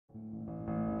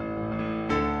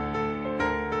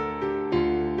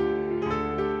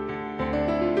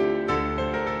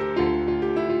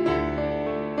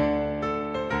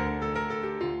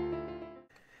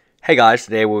Hey guys,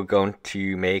 today we're going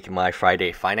to make my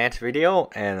Friday finance video,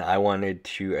 and I wanted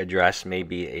to address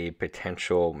maybe a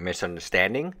potential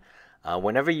misunderstanding.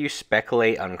 Whenever you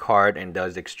speculate on card and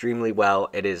does extremely well,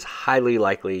 it is highly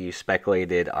likely you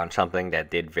speculated on something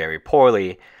that did very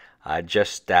poorly,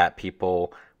 just that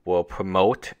people will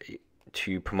promote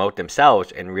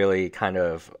themselves and really kind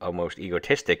of almost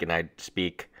egotistic, and I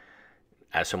speak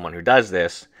as someone who does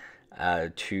this,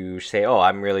 to say, oh,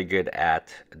 I'm really good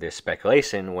at this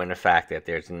speculation, when in fact that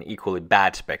there's an equally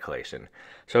bad speculation.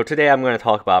 So today I'm going to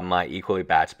talk about my equally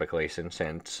bad speculation,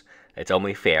 since it's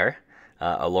only fair.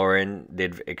 Aloran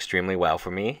did extremely well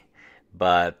for me,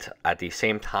 but at the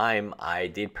same time I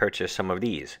did purchase some of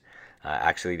these.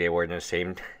 Actually, they were in the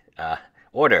same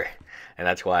order, and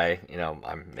that's why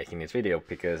I'm making this video,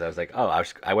 because I was like, oh,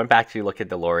 I went back to look at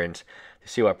the Lorens to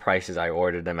see what prices I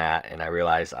ordered them at, and I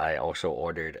realized I also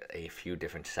ordered a few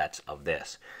different sets of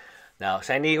this. Now,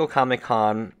 San Diego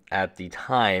Comic-Con at the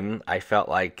time, I felt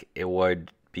like it would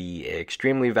be an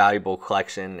extremely valuable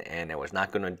collection and it was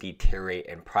not going to deteriorate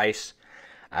in price.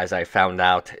 As I found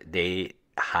out, they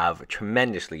have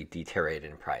tremendously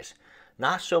deteriorated in price.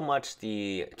 Not so much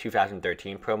the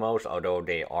 2013 promos, although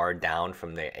they are down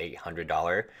from the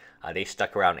 $800. They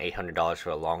stuck around $800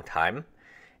 for a long time,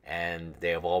 and they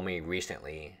have only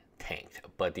recently tanked.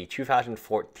 But the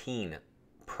 2014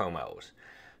 promos,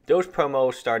 those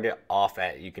promos started off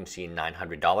at, you can see,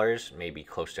 $900, maybe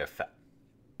close to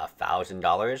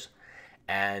 $1,000,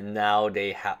 and now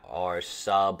they are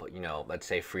sub, let's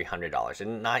say $300,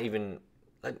 and not even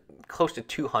close to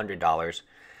 $200.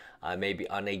 Maybe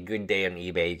on a good day on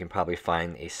eBay, you can probably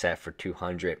find a set for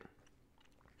 $200.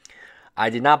 I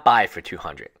did not buy it for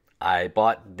 $200. I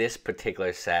bought this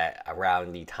particular set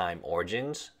around the time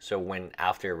Origins, so when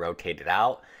after it rotated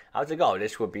out, I was like, oh,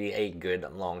 this would be a good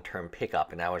long-term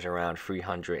pickup, and that was around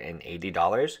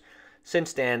 $380.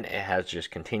 Since then, it has just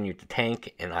continued to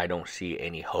tank, and I don't see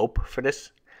any hope for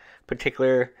this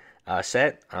particular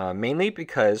set, mainly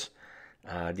because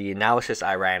the analysis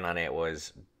I ran on it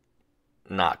was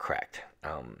not correct.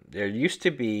 There used to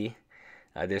be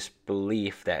this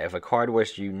belief that if a card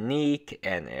was unique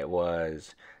and it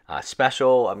was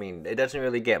special, I mean, it doesn't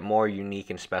really get more unique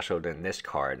and special than this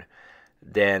card,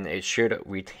 then it should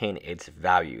retain its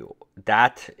value.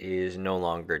 That is no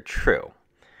longer true.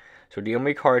 So the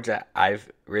only cards that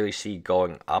I've really see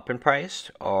going up in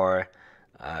price are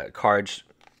cards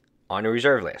on a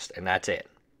reserve list, and that's it.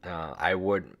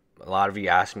 A lot of you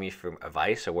ask me for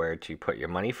advice on where to put your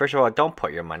money. First of all, don't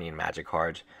put your money in Magic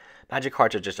cards. Magic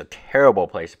cards are just a terrible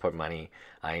place to put money.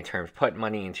 In terms of put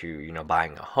money into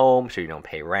buying a home so you don't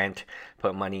pay rent.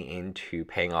 Put money into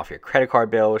paying off your credit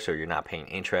card bill so you're not paying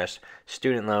interest.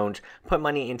 Student loans. Put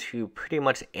money into pretty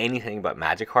much anything but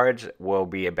Magic cards will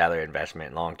be a better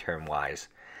investment long term wise.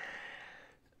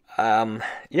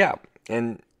 Yeah,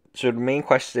 and so the main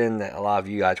question that a lot of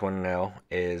you guys want to know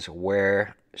is,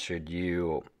 where should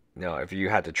you, if you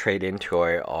had to trade into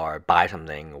it or buy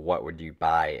something, what would you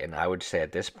buy? And I would say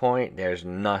at this point, there's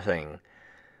nothing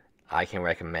I can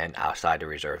recommend outside the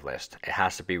reserve list. It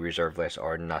has to be reserve list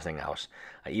or nothing else.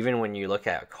 Even when you look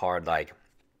at a card like,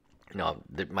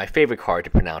 my favorite card to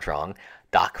pronounce wrong,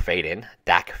 Dak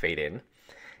Fade-In,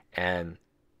 and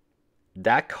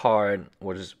that card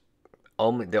was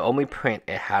the only print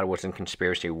it had was in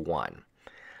Conspiracy 1.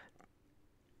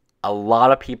 A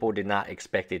lot of people did not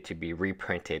expect it to be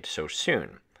reprinted so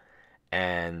soon,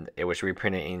 and it was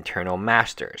reprinted in Eternal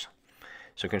Masters.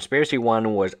 So Conspiracy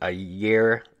 1 was a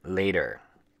year later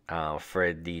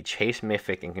for the Chase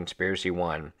Mythic and Conspiracy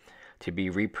 1 to be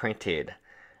reprinted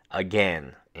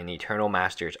again in Eternal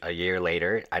Masters a year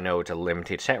later. I know it's a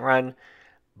limited set run,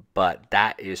 but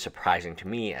that is surprising to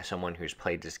me as someone who's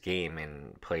played this game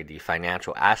and played the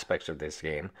financial aspects of this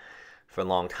game for a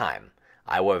long time.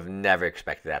 I would have never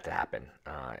expected that to happen.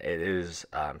 It is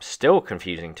still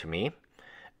confusing to me,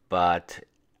 but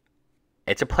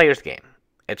it's a player's game.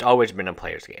 It's always been a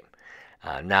player's game.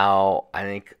 Now, I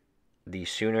think the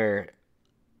sooner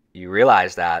you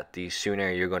realize that, the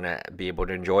sooner you're going to be able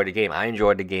to enjoy the game. I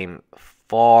enjoyed the game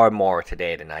far more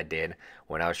today than I did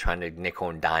when I was trying to nickel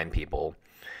and dime people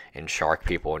and shark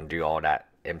people and do all that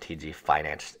MTG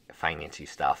financy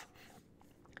stuff.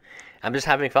 I'm just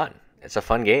having fun. It's a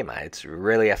fun game. It's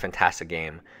really a fantastic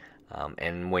game,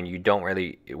 and when you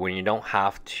don't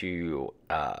have to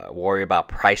worry about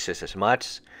prices as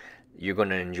much, you're going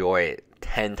to enjoy it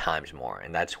 10 times more.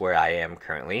 And that's where I am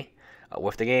currently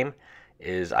with the game.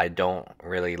 Is I don't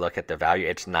really look at the value.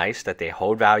 It's nice that they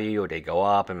hold value or they go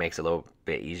up. It makes it a little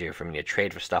bit easier for me to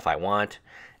trade for stuff I want,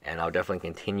 and I'll definitely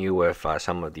continue with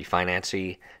some of the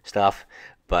financy stuff.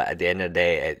 but at the end of the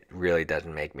day, it really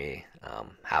doesn't make me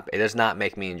happy. It does not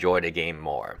make me enjoy the game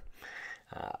more.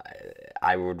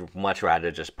 I would much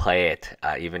rather just play it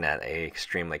even at a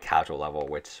extremely casual level,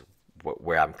 which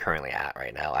where I'm currently at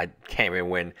right now. I can't even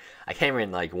win. I can't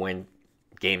even like win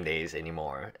game days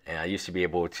anymore. And I used to be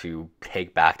able to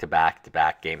take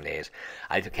back-to-back game days.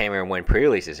 I can't even win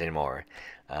pre-releases anymore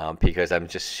because I'm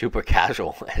just super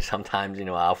casual. And sometimes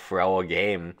I'll throw a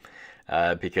game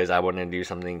because I want to do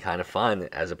something kind of fun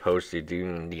as opposed to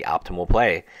doing the optimal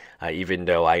play, even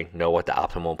though I know what the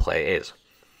optimal play is.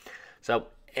 So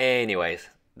anyways,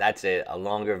 that's it. A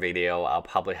longer video. I'll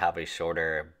probably have a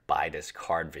shorter buy this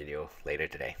card video later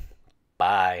today.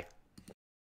 Bye.